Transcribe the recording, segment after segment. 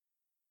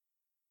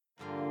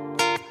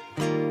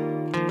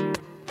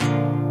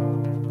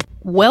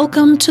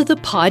Welcome to the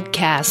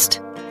podcast.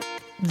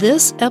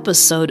 This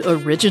episode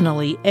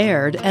originally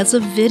aired as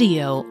a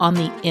video on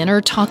the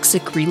Inner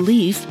Toxic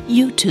Relief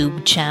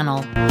YouTube channel.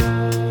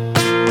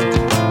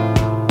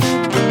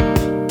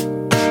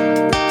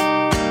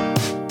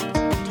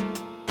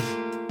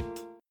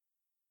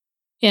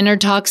 Inner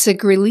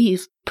Toxic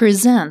Relief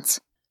presents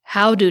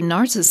How Do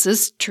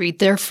Narcissists Treat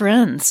Their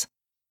Friends?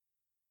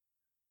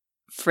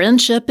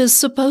 Friendship is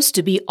supposed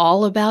to be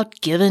all about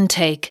give and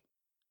take.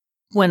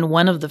 When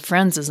one of the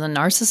friends is a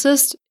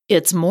narcissist,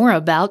 it's more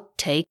about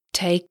take.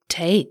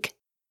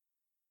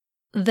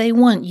 They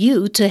want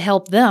you to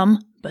help them,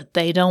 but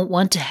they don't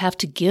want to have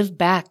to give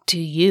back to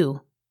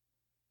you.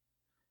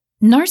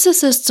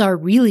 Narcissists are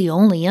really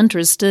only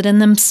interested in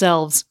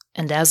themselves,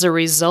 and as a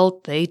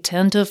result, they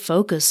tend to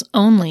focus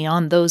only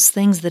on those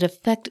things that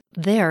affect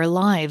their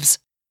lives.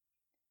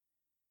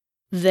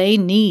 They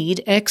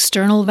need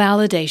external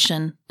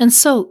validation, and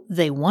so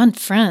they want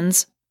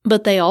friends,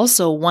 but they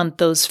also want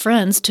those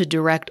friends to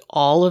direct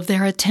all of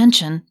their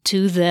attention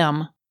to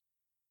them.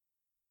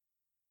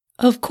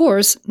 Of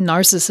course,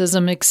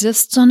 narcissism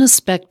exists on a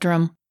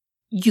spectrum.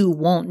 You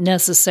won't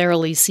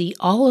necessarily see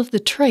all of the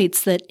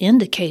traits that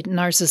indicate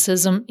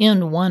narcissism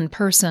in one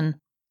person.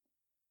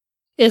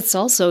 It's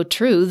also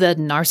true that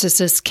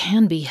narcissists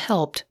can be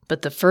helped,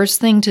 but the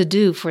first thing to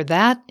do for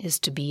that is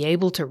to be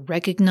able to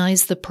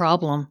recognize the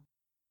problem.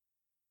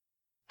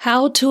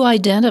 How to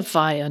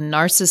identify a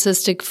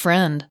narcissistic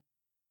friend.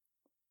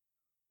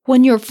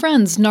 When your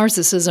friend's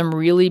narcissism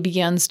really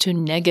begins to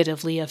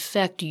negatively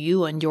affect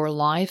you and your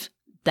life,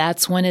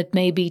 that's when it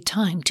may be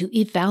time to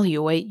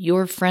evaluate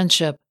your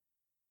friendship.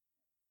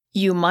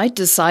 You might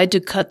decide to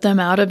cut them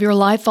out of your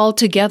life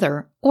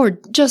altogether, or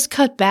just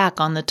cut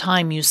back on the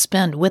time you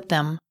spend with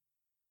them.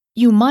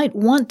 You might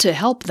want to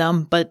help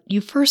them, but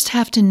you first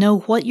have to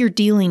know what you're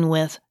dealing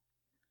with.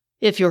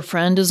 If your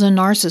friend is a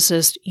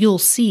narcissist, you'll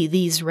see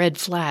these red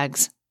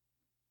flags.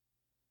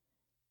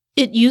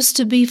 It used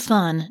to be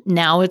fun,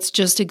 now it's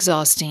just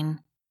exhausting.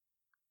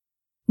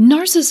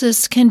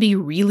 Narcissists can be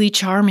really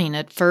charming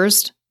at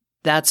first.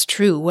 That's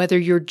true whether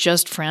you're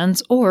just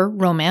friends or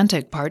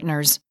romantic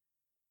partners.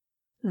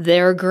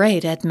 They're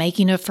great at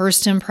making a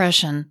first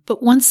impression,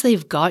 but once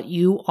they've got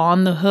you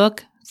on the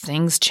hook,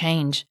 things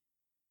change.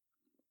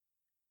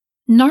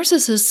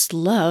 Narcissists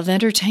love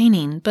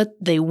entertaining, but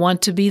they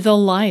want to be the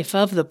life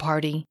of the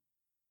party.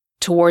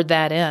 Toward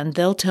that end,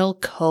 they'll tell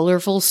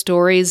colorful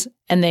stories,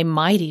 and they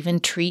might even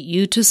treat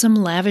you to some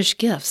lavish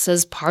gifts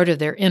as part of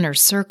their inner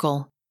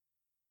circle.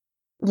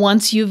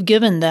 Once you've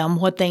given them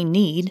what they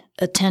need,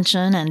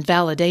 attention and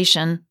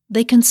validation,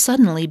 they can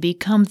suddenly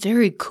become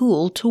very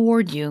cool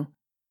toward you.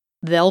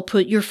 They'll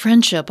put your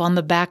friendship on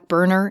the back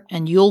burner,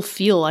 and you'll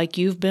feel like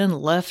you've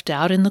been left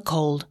out in the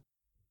cold.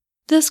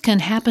 This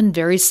can happen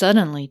very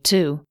suddenly,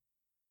 too.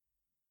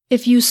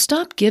 If you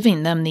stop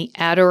giving them the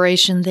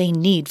adoration they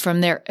need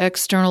from their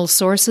external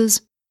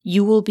sources,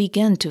 you will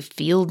begin to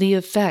feel the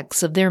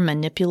effects of their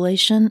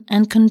manipulation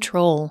and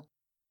control.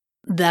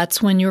 That's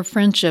when your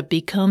friendship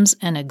becomes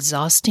an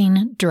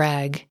exhausting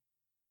drag.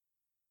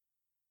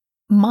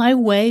 My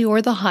way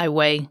or the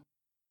highway.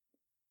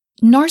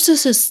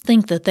 Narcissists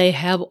think that they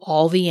have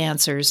all the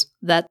answers,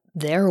 that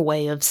their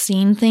way of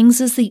seeing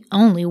things is the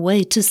only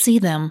way to see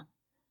them.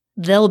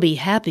 They'll be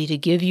happy to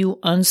give you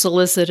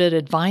unsolicited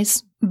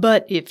advice,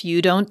 but if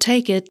you don't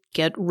take it,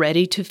 get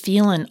ready to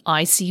feel an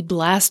icy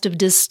blast of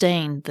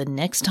disdain the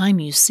next time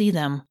you see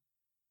them.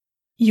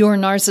 Your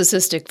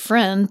narcissistic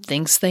friend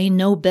thinks they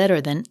know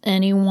better than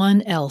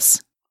anyone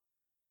else.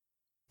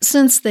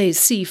 Since they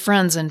see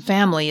friends and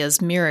family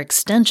as mere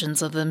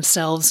extensions of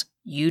themselves,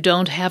 you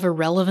don't have a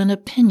relevant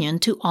opinion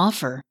to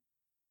offer.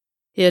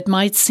 It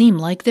might seem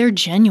like they're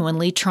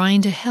genuinely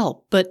trying to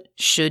help, but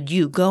should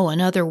you go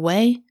another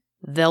way,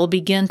 they'll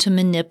begin to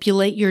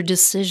manipulate your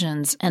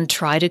decisions and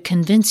try to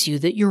convince you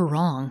that you're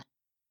wrong.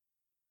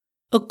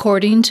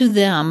 According to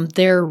them,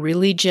 they're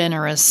really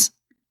generous.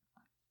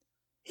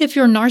 If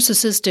your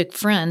narcissistic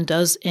friend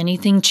does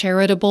anything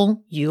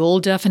charitable, you'll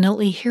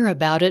definitely hear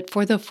about it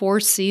for the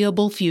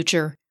foreseeable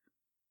future.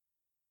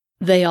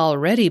 They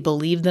already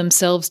believe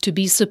themselves to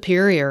be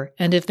superior,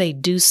 and if they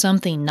do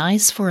something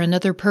nice for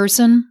another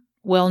person,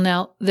 well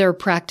now, they're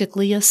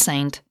practically a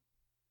saint.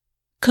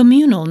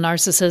 Communal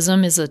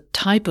narcissism is a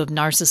type of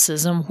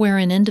narcissism where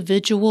an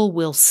individual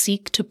will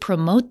seek to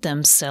promote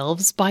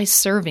themselves by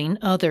serving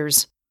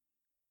others.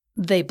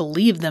 They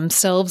believe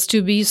themselves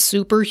to be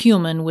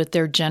superhuman with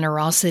their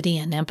generosity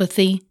and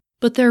empathy,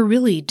 but they're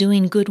really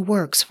doing good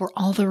works for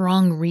all the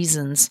wrong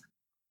reasons.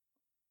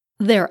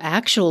 They're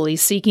actually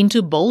seeking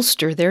to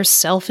bolster their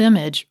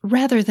self-image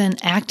rather than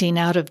acting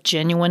out of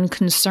genuine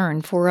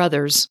concern for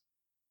others.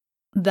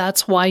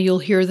 That's why you'll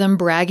hear them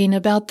bragging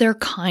about their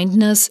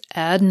kindness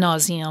ad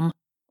nauseum.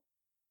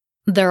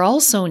 They're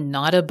also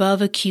not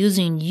above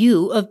accusing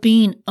you of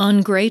being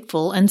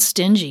ungrateful and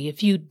stingy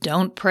if you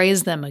don't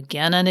praise them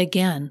again and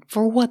again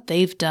for what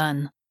they've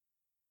done.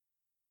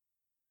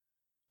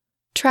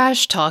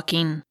 Trash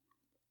talking.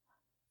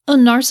 A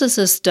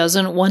narcissist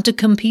doesn't want to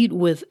compete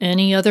with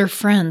any other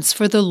friends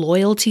for the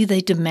loyalty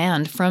they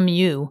demand from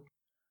you.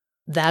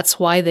 That's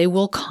why they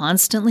will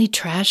constantly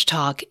trash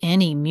talk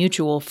any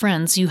mutual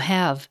friends you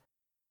have.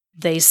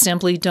 They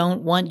simply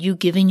don't want you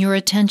giving your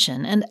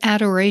attention and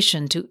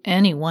adoration to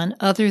anyone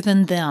other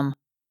than them.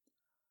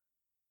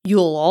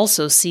 You'll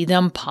also see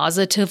them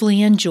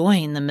positively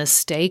enjoying the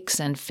mistakes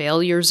and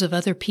failures of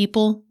other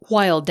people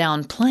while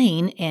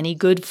downplaying any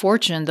good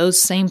fortune those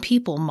same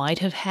people might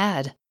have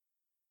had.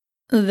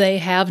 They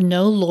have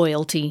no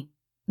loyalty.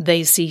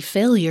 They see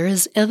failure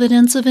as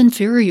evidence of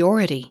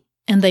inferiority,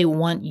 and they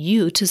want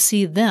you to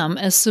see them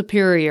as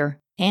superior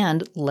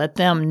and let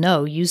them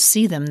know you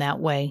see them that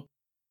way.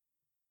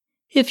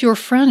 If your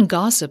friend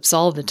gossips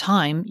all the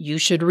time, you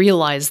should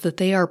realize that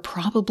they are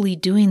probably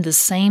doing the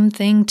same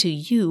thing to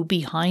you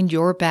behind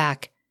your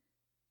back.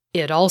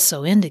 It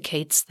also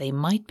indicates they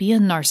might be a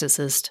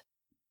narcissist.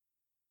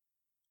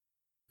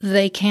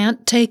 They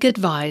can't take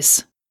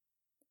advice.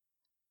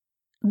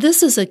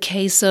 This is a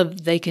case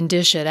of they can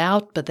dish it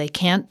out, but they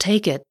can't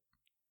take it.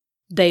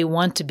 They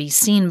want to be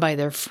seen by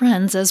their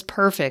friends as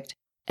perfect,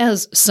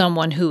 as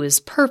someone who is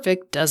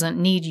perfect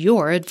doesn't need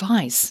your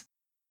advice.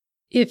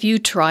 If you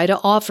try to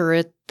offer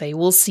it, they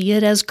will see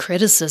it as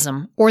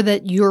criticism or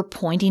that you're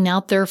pointing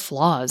out their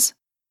flaws.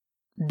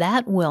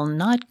 That will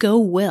not go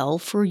well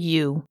for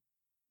you.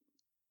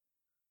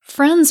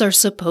 Friends are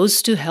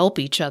supposed to help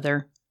each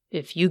other.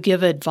 If you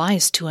give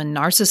advice to a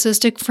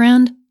narcissistic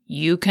friend,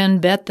 you can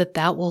bet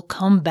that will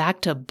come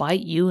back to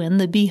bite you in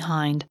the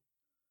behind.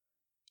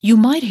 You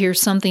might hear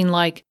something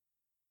like,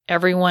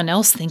 "Everyone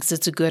else thinks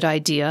it's a good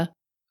idea,"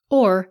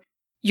 or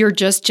 "You're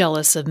just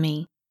jealous of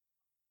me."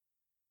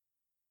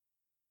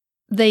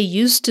 They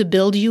used to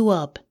build you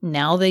up,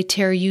 now they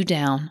tear you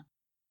down.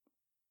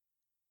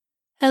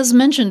 As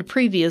mentioned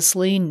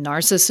previously,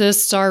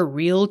 narcissists are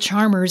real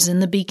charmers in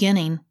the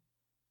beginning.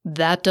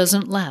 That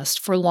doesn't last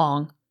for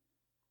long.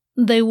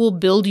 They will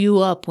build you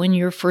up when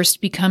you're first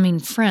becoming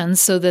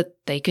friends so that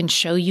they can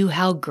show you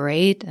how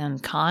great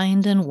and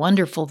kind and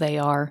wonderful they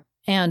are.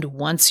 And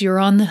once you're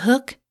on the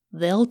hook,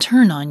 they'll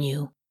turn on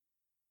you.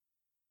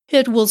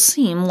 It will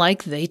seem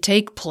like they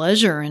take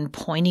pleasure in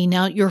pointing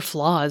out your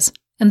flaws,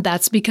 and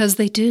that's because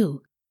they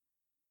do.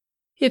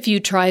 If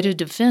you try to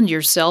defend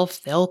yourself,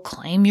 they'll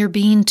claim you're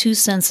being too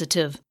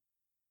sensitive.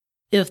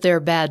 If their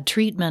bad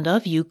treatment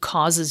of you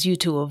causes you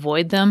to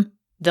avoid them,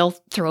 they'll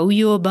throw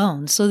you a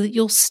bone so that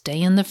you'll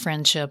stay in the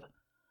friendship.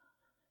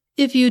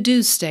 If you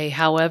do stay,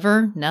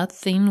 however,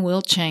 nothing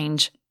will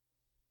change.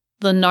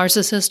 The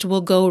narcissist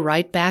will go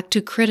right back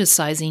to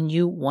criticizing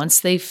you once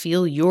they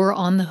feel you're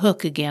on the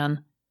hook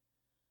again.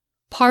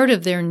 Part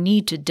of their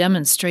need to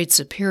demonstrate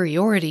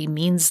superiority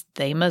means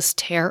they must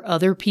tear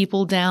other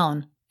people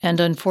down, and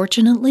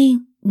unfortunately,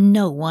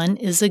 no one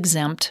is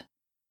exempt.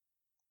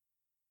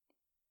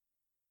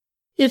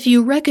 If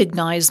you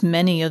recognize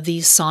many of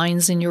these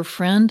signs in your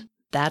friend,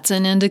 that's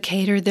an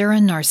indicator they're a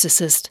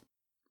narcissist.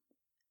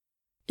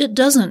 It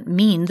doesn't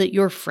mean that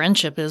your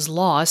friendship is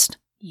lost.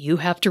 You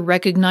have to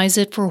recognize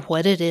it for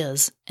what it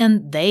is,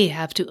 and they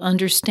have to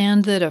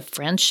understand that a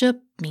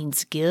friendship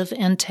means give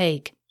and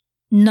take,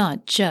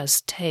 not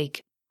just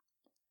take.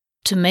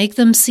 To make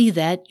them see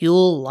that,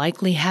 you'll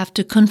likely have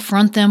to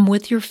confront them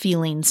with your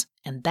feelings,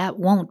 and that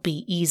won't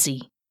be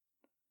easy.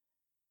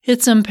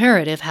 It's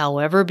imperative,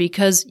 however,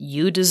 because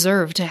you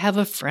deserve to have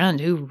a friend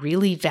who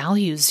really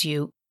values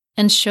you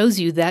and shows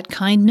you that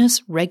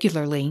kindness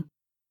regularly.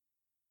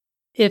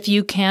 If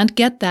you can't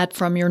get that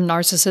from your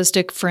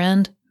narcissistic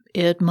friend,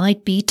 it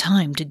might be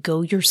time to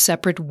go your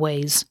separate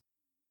ways.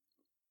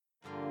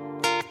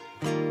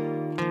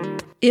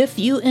 If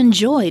you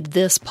enjoyed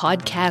this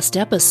podcast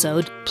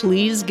episode,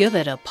 please give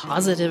it a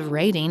positive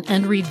rating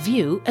and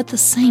review at the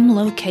same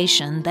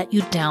location that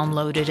you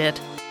downloaded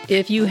it.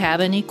 If you have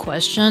any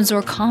questions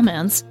or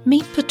comments,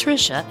 meet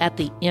Patricia at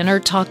the Inner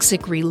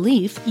Toxic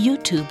Relief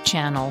YouTube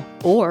channel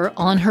or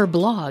on her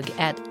blog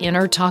at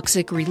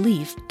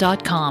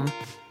innertoxicrelief.com.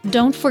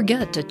 Don't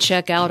forget to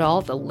check out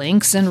all the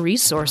links and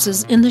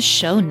resources in the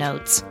show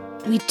notes.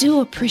 We do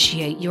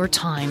appreciate your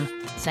time.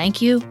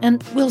 Thank you,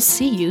 and we'll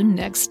see you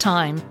next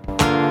time.